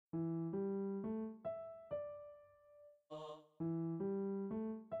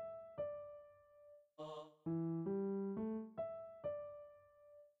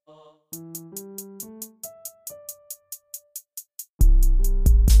As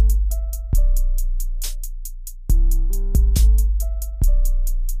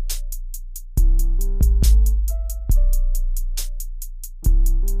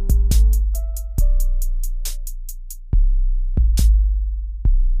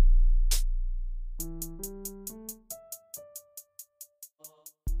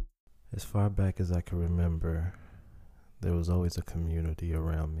far back as I can remember, there was always a community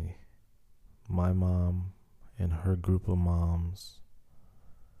around me. My mom and her group of moms,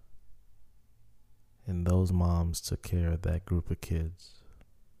 and those moms took care of that group of kids.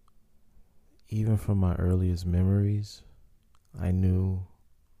 Even from my earliest memories, I knew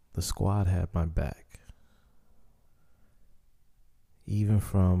the squad had my back. Even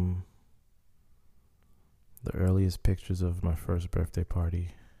from the earliest pictures of my first birthday party,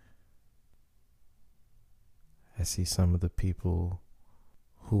 I see some of the people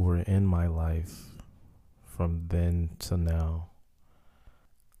who were in my life from then to now.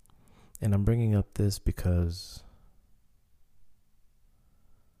 And I'm bringing up this because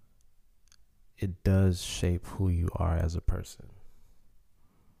it does shape who you are as a person.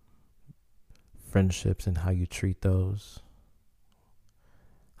 Friendships and how you treat those,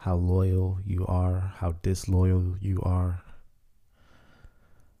 how loyal you are, how disloyal you are.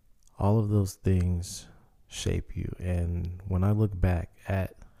 All of those things shape you. And when I look back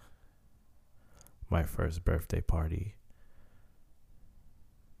at my first birthday party,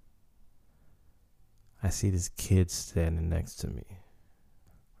 I see this kid standing next to me.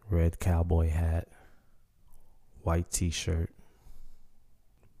 Red cowboy hat, white t-shirt,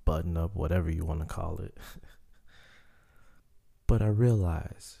 button up, whatever you want to call it. But I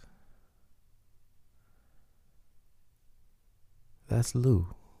realize that's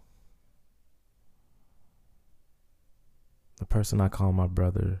Lou. The person I call my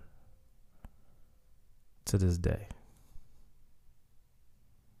brother to this day.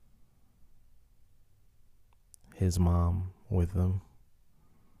 His mom with him.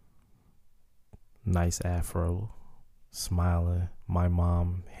 Nice afro, smiling. My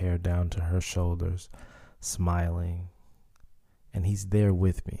mom, hair down to her shoulders, smiling. And he's there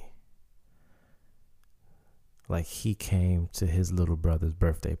with me. Like he came to his little brother's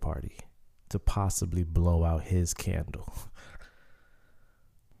birthday party to possibly blow out his candle.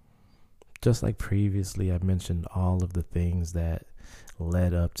 Just like previously, I mentioned all of the things that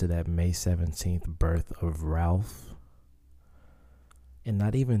led up to that May 17th birth of Ralph. And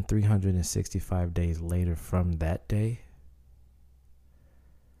not even 365 days later from that day,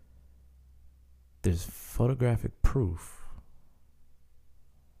 there's photographic proof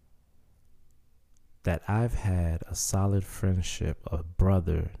that I've had a solid friendship, a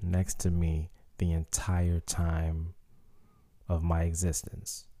brother next to me the entire time of my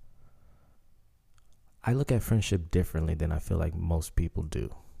existence. I look at friendship differently than I feel like most people do.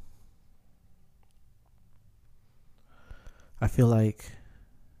 I feel like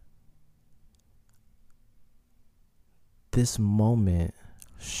this moment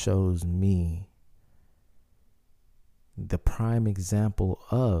shows me the prime example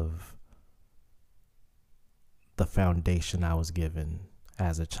of the foundation I was given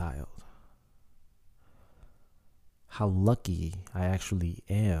as a child. How lucky I actually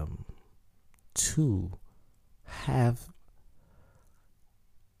am to have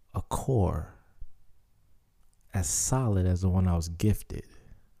a core as solid as the one I was gifted.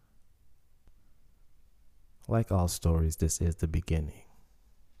 Like all stories, this is the beginning.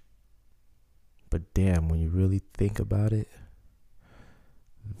 But damn, when you really think about it,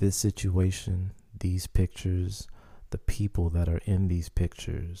 this situation, these pictures, the people that are in these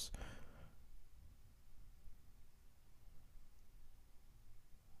pictures,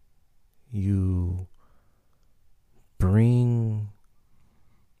 you bring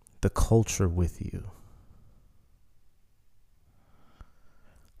the culture with you.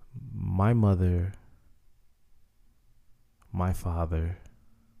 My mother, my father,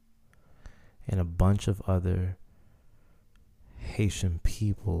 and a bunch of other Haitian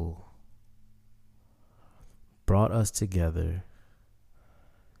people brought us together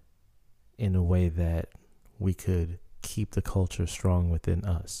in a way that we could keep the culture strong within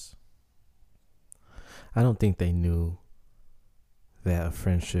us. I don't think they knew that a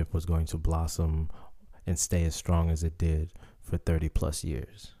friendship was going to blossom and stay as strong as it did for 30 plus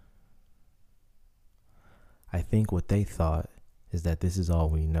years. I think what they thought is that this is all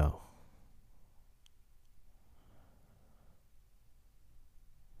we know.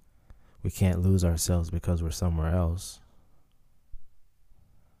 We can't lose ourselves because we're somewhere else.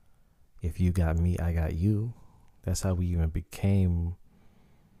 If you got me, I got you. That's how we even became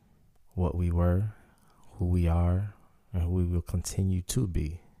what we were, who we are, and who we will continue to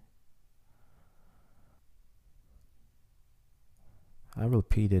be. I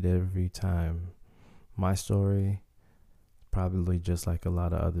repeat it every time. My story, probably just like a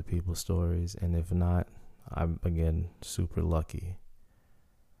lot of other people's stories, and if not, I'm again super lucky.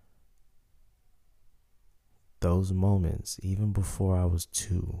 Those moments, even before I was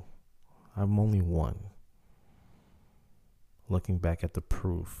 2, I'm only 1. Looking back at the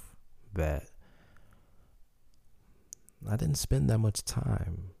proof that I didn't spend that much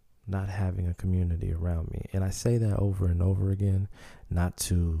time not having a community around me. And I say that over and over again, not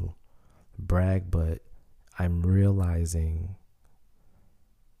to brag, but I'm realizing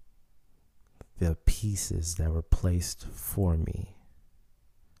the pieces that were placed for me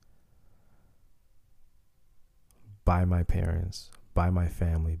by my parents, by my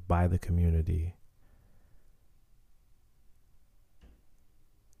family, by the community.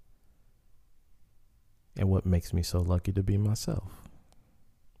 And what makes me so lucky to be myself,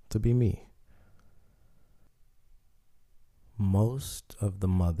 to be me. Most of the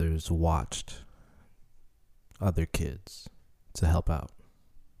mothers watched other kids to help out.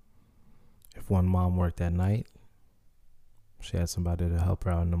 If one mom worked at night, she had somebody to help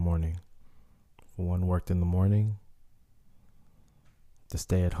her out in the morning. If one worked in the morning, the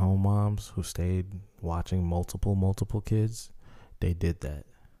stay-at-home moms who stayed watching multiple kids, they did that.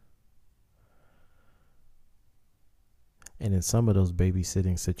 And in some of those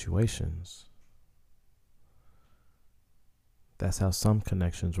babysitting situations, that's how some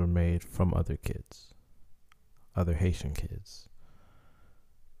connections were made from other kids, other Haitian kids,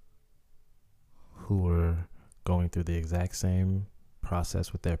 who were going through the exact same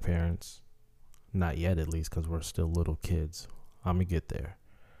process with their parents. Not yet, at least, because we're still little kids. I'm going to get there.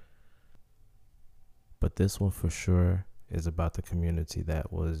 But this one for sure is about the community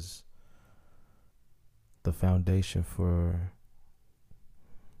that was the foundation for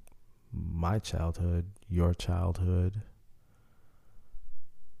my childhood, your childhood,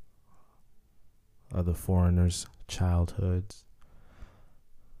 other foreigners' childhoods.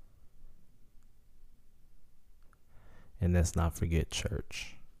 And let's not forget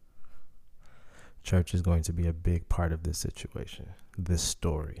church. Church is going to be a big part of this situation, this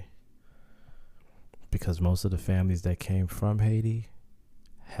story. Because most of the families that came from Haiti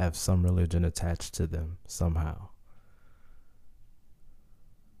have some religion attached to them somehow.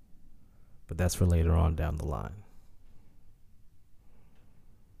 But that's for later on down the line.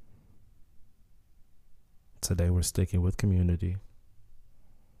 Today we're sticking with community.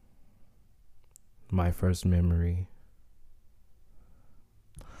 My first memory,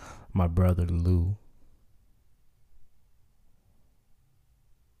 my brother Lou,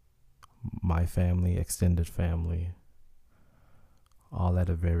 my family, extended family, all at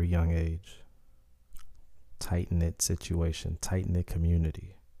a very young age. Tight-knit situation, tight-knit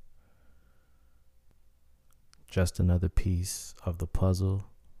community. Just another piece of the puzzle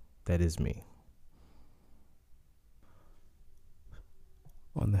that is me.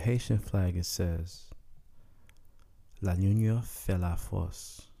 On the Haitian flag it says, La union fait la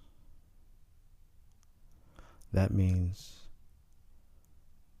force. That means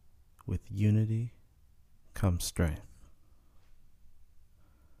with unity comes strength.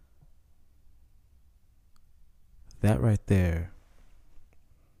 That right there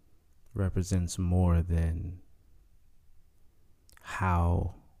represents more than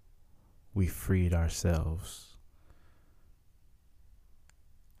how we freed ourselves.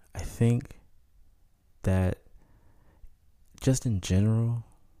 I think that just in general,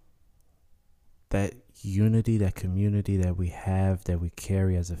 that unity, that community that we have, that we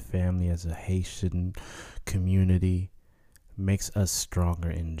carry as a family, as a Haitian community, makes us stronger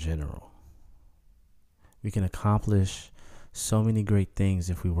in general. We can accomplish so many great things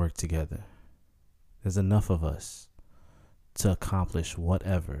if we work together. There's enough of us to accomplish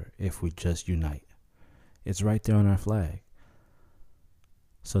whatever if we just unite. It's right there on our flag.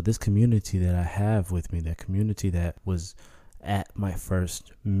 So this community that I have with me, that community that was at my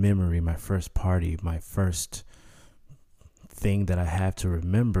first memory, my first party, my first thing that I have to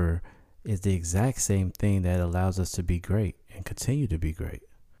remember, is the exact same thing that allows us to be great and continue to be great.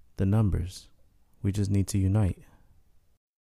 The numbers. We just need to unite.